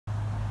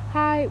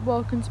Hi,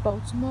 welcome to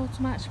Bolton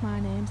Motor Match. My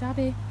name's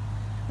Abby,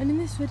 and in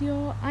this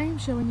video I am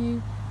showing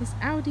you this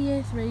Audi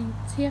A3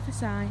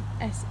 TFSI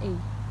SE.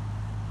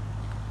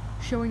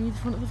 Showing you the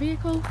front of the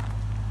vehicle.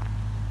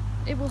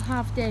 It will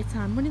have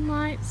daytime running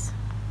lights.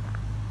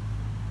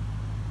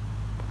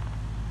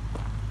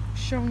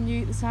 Showing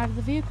you the side of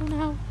the vehicle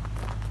now.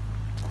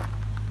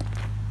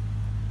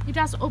 It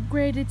has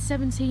upgraded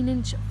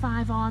 17-inch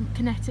 5-arm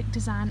Kinetic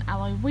design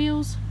alloy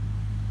wheels.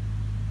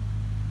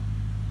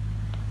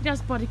 It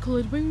has body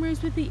coloured wing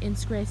mirrors with the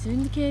integrated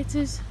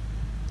indicators.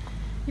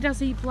 It has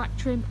the black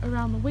trim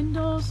around the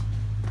windows.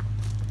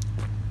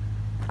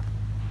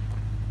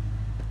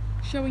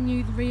 Showing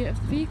you the rear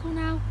of the vehicle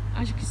now.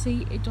 As you can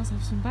see, it does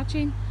have some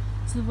badging.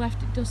 To the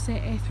left it does say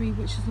A3,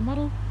 which is the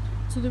model.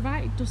 To the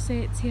right it does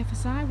say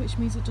TFSI, which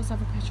means it does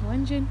have a petrol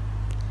engine.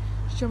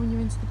 Showing you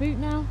into the boot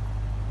now.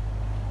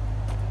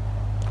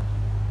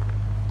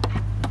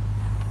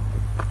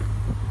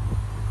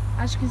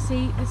 As you can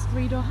see, this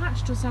 3-door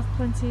hatch does have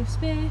plenty of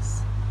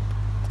space,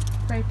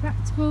 very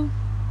practical.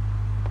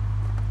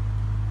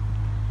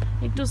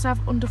 It does have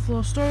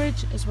underfloor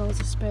storage as well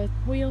as a spare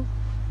wheel.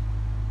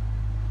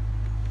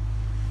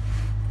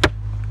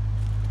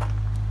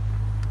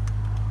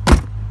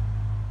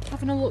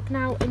 Having a look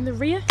now in the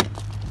rear,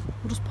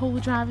 we'll just pull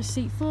the driver's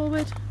seat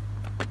forward,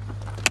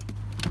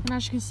 and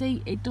as you can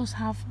see, it does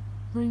have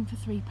room for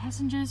 3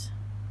 passengers.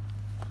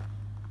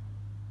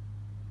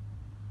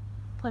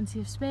 Plenty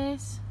of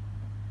space.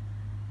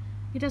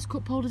 It has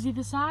cup holders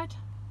either side,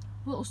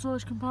 little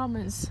storage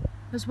compartments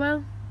as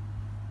well.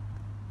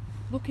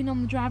 Looking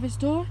on the driver's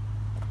door,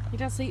 it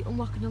has the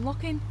unlocking and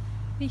locking,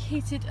 the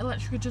heated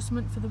electric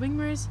adjustment for the wing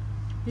mirrors,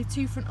 the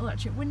 2 front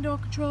electric window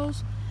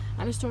controls,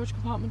 and a storage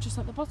compartment just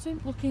at the bottom.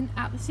 Looking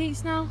at the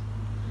seats now,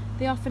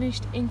 they are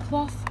finished in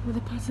cloth with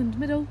a patterned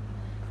middle,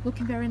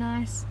 looking very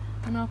nice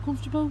and are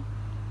comfortable.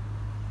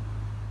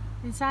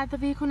 Inside the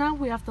vehicle now,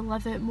 we have the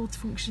leather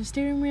multifunction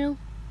steering wheel.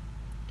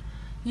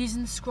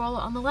 Using the scroller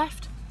on the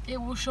left, it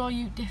will show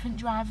you different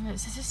driver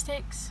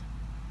statistics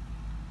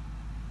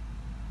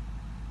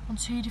on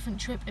 2 different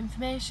trip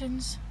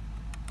informations.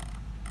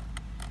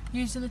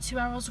 Using the 2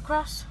 arrows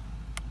across,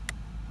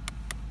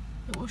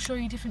 it will show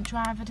you different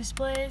driver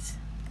displays.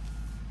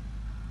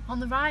 On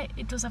the right,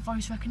 it does have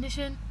voice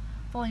recognition,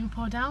 volume up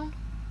or down.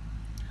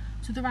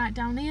 To the right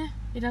down here,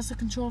 it has the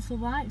control for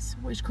the lights,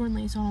 which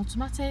currently is on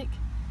automatic.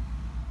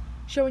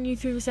 Showing you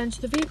through the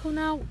centre of the vehicle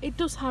now, it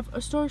does have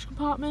a storage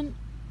compartment.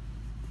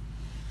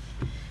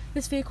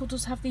 This vehicle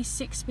does have the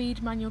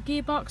 6-speed manual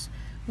gearbox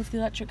with the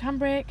electric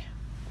handbrake.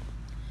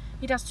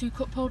 It has 2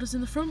 cup holders in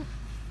the front.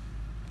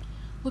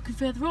 Looking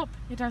further up,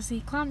 it has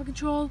the climate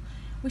control,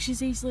 which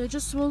is easily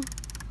adjustable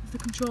with the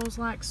controls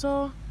like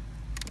so.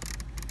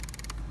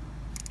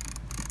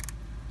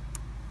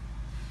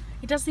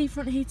 It has the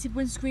front heated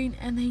windscreen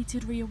and the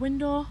heated rear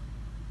window.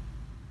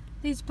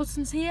 These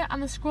buttons here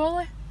and the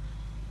scroller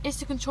is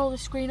to control the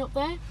screen up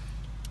there.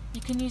 You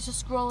can use the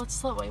scroller to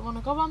select what you want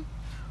to go on,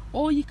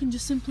 or you can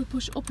just simply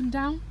push up and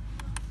down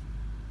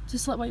to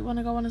select what you want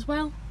to go on as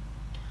well.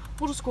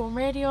 We'll just go on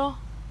radio.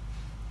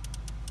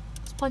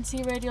 There's plenty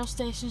of radio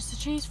stations to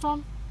choose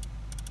from.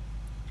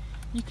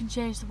 You can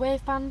change the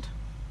waveband.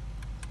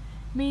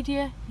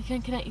 Media, you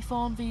can connect your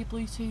phone via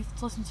Bluetooth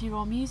to listen to your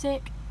own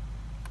music.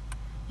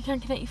 You can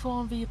connect your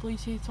phone via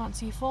Bluetooth to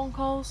answer your phone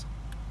calls.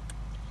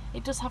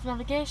 It does have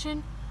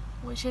navigation,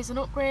 which is an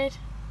upgrade.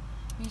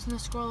 Using the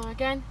scroller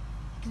again,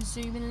 you can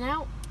zoom in and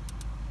out.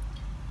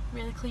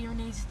 Really clear and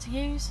easy to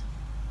use.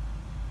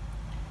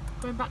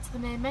 Going back to the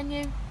main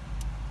menu,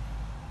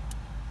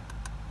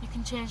 you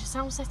can change the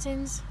sound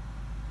settings.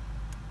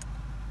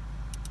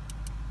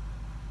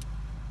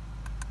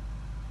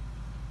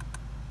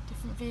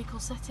 Different vehicle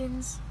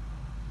settings.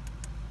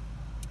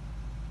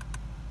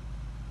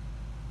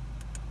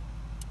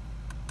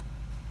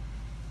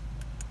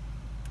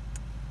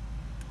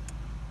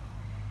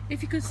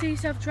 If you could see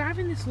yourself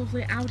driving this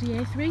lovely Audi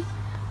A3,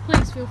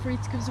 please feel free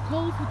to give us a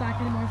call if you'd like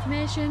any more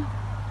information.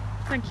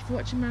 Thank you for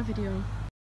watching my video.